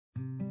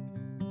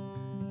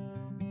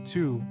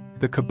2.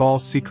 The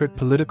Cabal's secret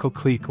political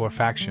clique or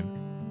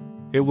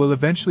faction. It will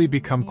eventually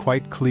become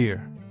quite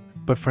clear,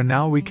 but for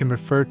now we can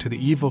refer to the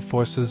evil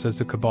forces as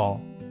the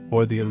Cabal,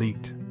 or the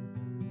elite.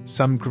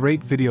 Some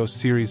great video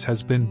series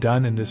has been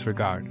done in this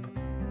regard.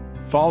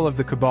 Fall of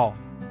the Cabal,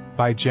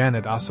 by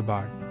Janet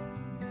Osabard.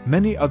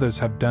 Many others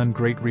have done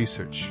great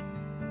research.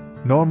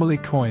 Normally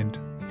coined,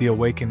 The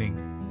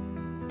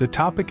Awakening. The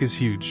topic is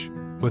huge,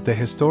 with the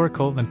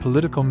historical and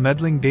political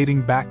meddling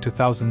dating back to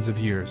thousands of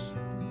years,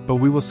 but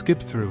we will skip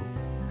through,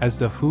 as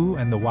the who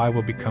and the why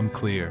will become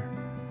clear.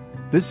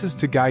 This is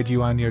to guide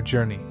you on your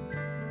journey.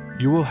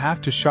 You will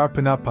have to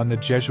sharpen up on the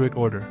Jesuit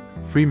order,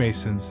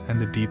 Freemasons, and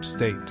the deep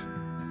state.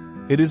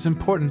 It is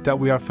important that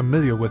we are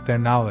familiar with their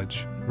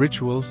knowledge,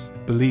 rituals,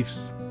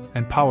 beliefs,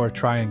 and power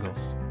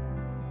triangles.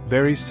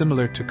 Very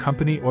similar to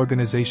company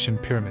organization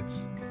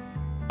pyramids.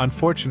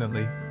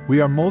 Unfortunately,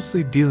 we are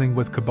mostly dealing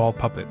with Cabal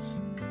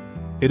puppets.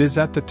 It is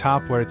at the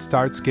top where it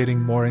starts getting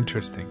more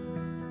interesting.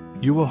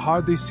 You will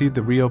hardly see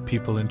the real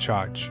people in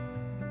charge.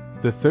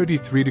 The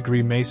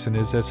 33-degree Mason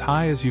is as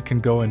high as you can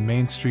go in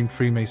mainstream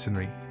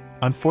Freemasonry.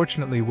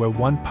 Unfortunately, where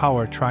one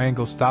power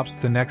triangle stops,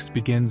 the next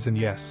begins, and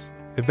yes,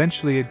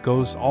 eventually it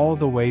goes all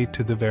the way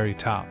to the very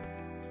top.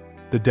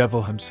 The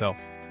devil himself.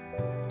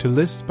 To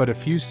list but a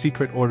few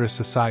secret order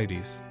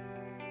societies.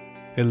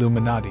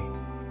 Illuminati.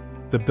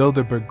 The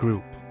Bilderberg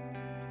Group.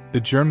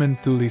 The German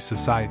Thule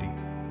Society.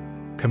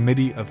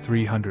 Committee of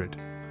 300.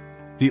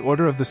 The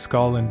Order of the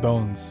Skull and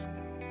Bones.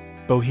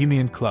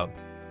 Bohemian Club.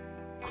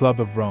 Club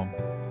of Rome.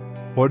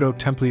 Ordo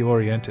Templi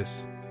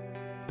Orientis.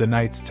 The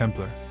Knights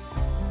Templar.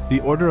 The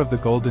Order of the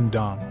Golden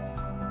Dawn.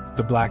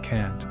 The Black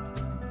Hand.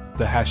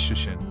 The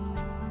Hashishin.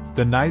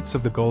 The Knights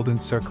of the Golden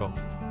Circle.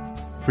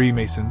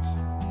 Freemasons.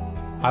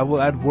 I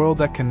will add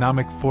World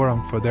Economic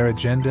Forum for their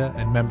agenda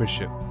and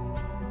membership.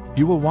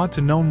 You will want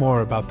to know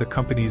more about the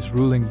companies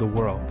ruling the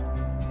world.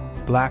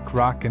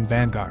 BlackRock and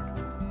Vanguard.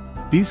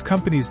 These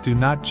companies do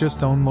not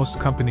just own most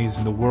companies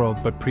in the world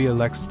but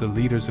pre-elects the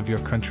leaders of your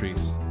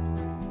countries.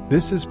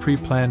 This is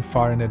pre-planned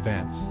far in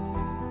advance.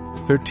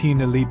 13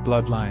 elite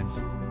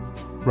bloodlines.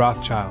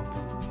 Rothschild.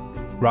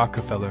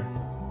 Rockefeller.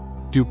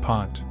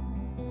 DuPont.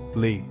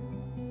 Lee.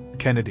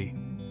 Kennedy.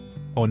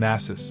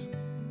 Onassis.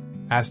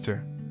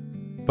 Astor.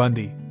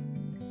 Bundy.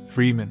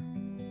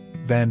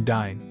 Freeman. Van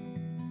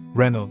Dyne.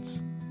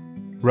 Reynolds.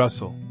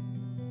 Russell.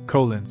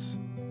 Collins.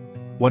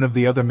 One of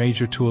the other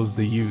major tools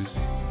they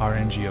use are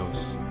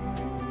NGOs.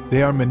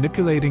 They are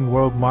manipulating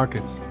world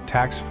markets,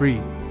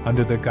 tax-free,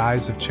 under the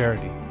guise of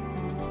charity.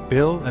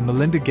 Bill and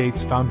Melinda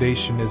Gates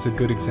Foundation is a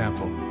good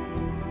example.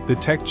 The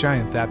tech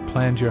giant that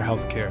planned your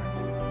healthcare.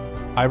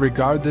 I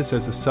regard this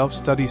as a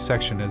self-study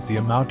section as the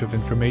amount of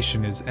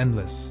information is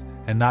endless,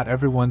 and not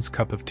everyone's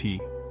cup of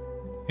tea.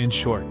 In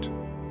short,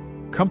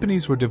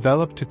 companies were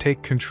developed to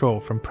take control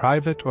from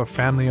private or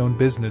family-owned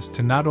business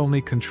to not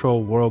only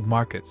control world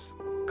markets,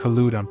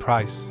 collude on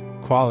price,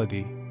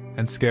 quality,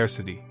 and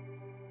scarcity.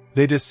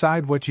 They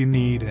decide what you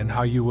need and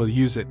how you will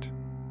use it.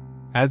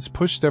 Ads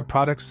push their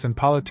products and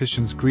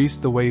politicians grease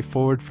the way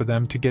forward for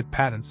them to get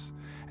patents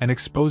and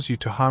expose you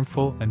to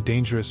harmful and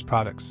dangerous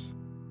products.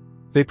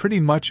 They pretty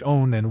much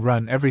own and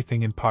run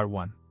everything in part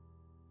 1.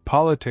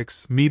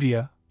 Politics,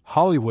 media,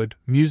 Hollywood,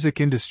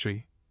 music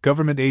industry,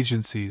 government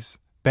agencies,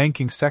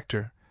 banking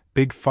sector,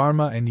 big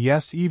pharma, and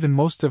yes, even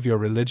most of your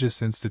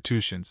religious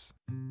institutions.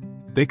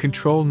 They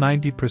control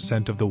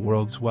 90% of the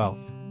world's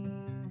wealth.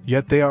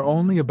 Yet they are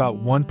only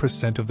about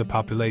 1% of the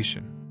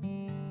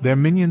population. Their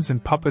minions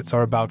and puppets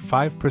are about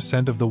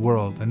 5% of the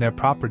world, and their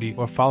property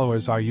or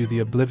followers are you, the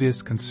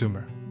oblivious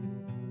consumer.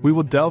 We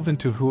will delve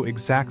into who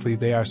exactly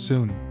they are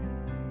soon.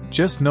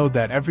 Just know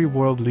that every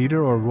world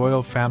leader or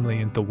royal family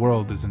in the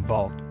world is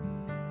involved.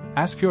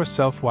 Ask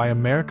yourself why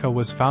America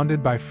was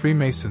founded by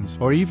Freemasons,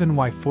 or even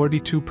why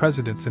 42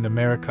 presidents in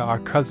America are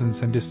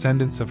cousins and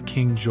descendants of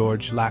King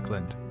George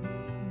Lackland.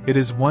 It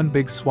is one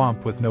big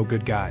swamp with no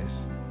good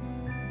guys.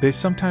 They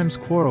sometimes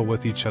quarrel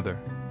with each other,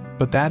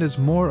 but that is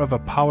more of a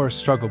power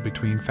struggle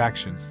between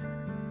factions.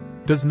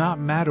 Does not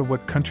matter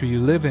what country you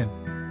live in.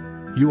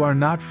 You are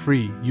not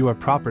free, you are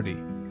property,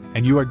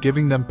 and you are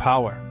giving them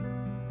power.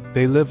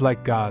 They live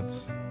like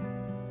gods.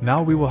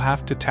 Now we will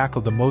have to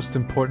tackle the most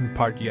important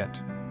part yet.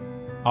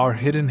 Our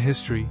hidden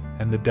history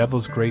and the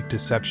devil's great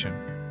deception.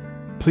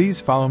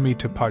 Please follow me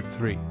to part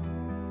 3.